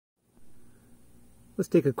Let's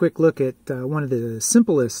take a quick look at one of the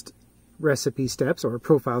simplest recipe steps or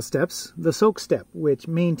profile steps, the soak step, which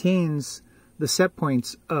maintains the set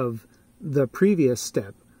points of the previous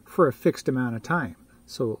step for a fixed amount of time.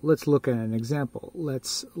 So let's look at an example.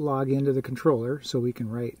 Let's log into the controller so we can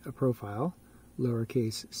write a profile,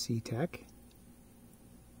 lowercase CTEK.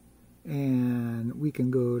 And we can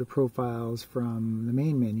go to profiles from the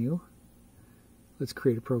main menu. Let's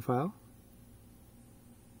create a profile.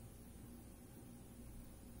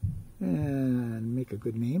 And make a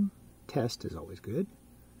good name. Test is always good.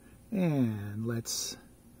 And let's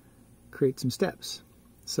create some steps.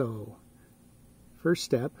 So, first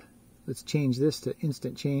step, let's change this to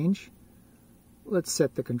instant change. Let's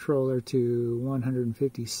set the controller to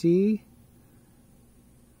 150C.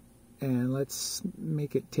 And let's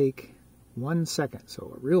make it take 1 second,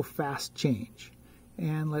 so a real fast change.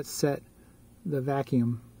 And let's set the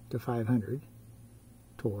vacuum to 500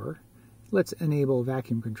 torr. Let's enable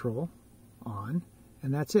vacuum control on,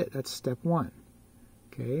 and that's it. That's step 1.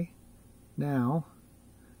 Okay, now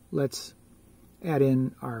let's add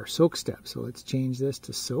in our soak step. So let's change this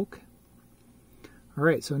to soak.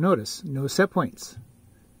 Alright, so notice, no set points,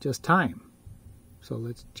 just time. So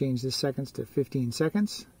let's change this seconds to 15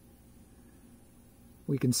 seconds.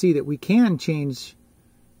 We can see that we can change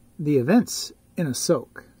the events in a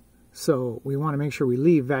soak. So we want to make sure we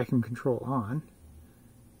leave vacuum control on.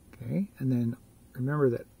 Okay, and then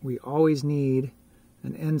remember that we always need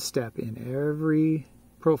an end step in every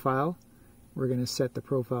profile. We're going to set the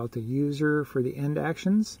profile to user for the end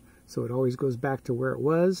actions, so it always goes back to where it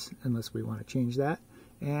was unless we want to change that.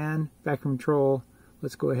 And vacuum control,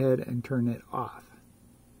 let's go ahead and turn it off.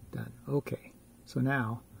 Done. Okay, so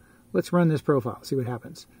now let's run this profile, see what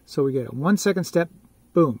happens. So we get a 1 second step,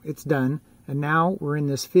 boom, it's done. And now we're in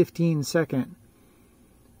this 15-second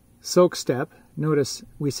soak step. Notice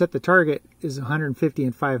we set the target is 150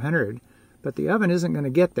 and 500, but the oven isn't going to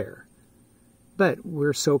get there. But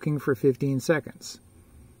we're soaking for 15 seconds.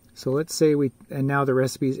 So let's say and now the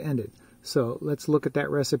recipe's ended. So let's look at that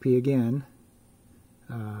recipe again.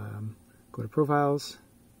 Go to Profiles,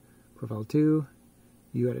 Profile 2,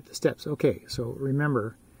 you edit the steps. Okay, so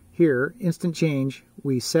remember, here, instant change,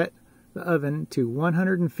 we set the oven to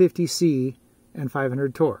 150C and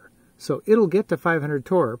 500 torr. So it'll get to 500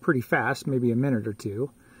 torr pretty fast, maybe a minute or two.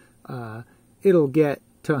 It'll get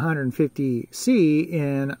to 150C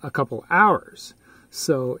in a couple hours.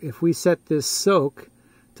 So if we set this soak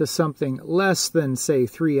to something less than, say,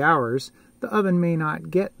 3 hours, the oven may not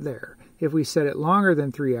get there. If we set it longer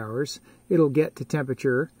than 3 hours, it'll get to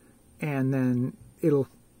temperature, and then it'll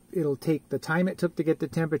take the time it took to get to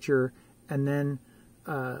temperature, and then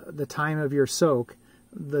the time of your soak.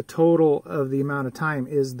 The total of the amount of time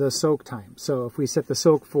is the soak time. So if we set the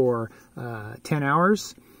soak for 10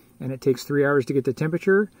 hours, and it takes 3 hours to get to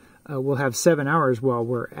temperature, we'll have 7 hours while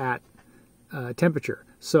we're at temperature.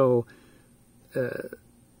 So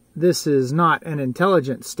this is not an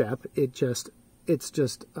intelligent step. It's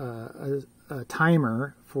just a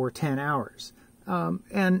timer for 10 hours.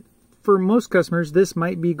 And for most customers, this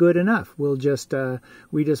might be good enough. We just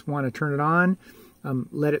want to turn it on,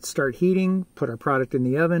 let it start heating, put our product in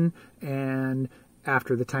the oven, and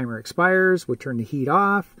after the timer expires, we'll turn the heat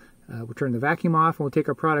off, we'll turn the vacuum off, and we'll take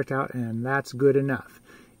our product out, and that's good enough.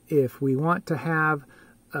 If we want to have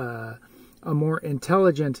a more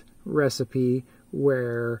intelligent recipe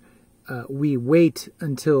where we wait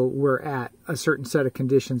until we're at a certain set of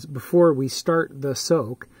conditions before we start the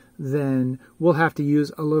soak, then we'll have to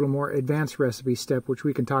use a little more advanced recipe step, which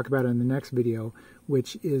we can talk about in the next video,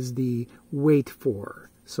 which is the wait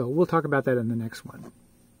for. So we'll talk about that in the next one.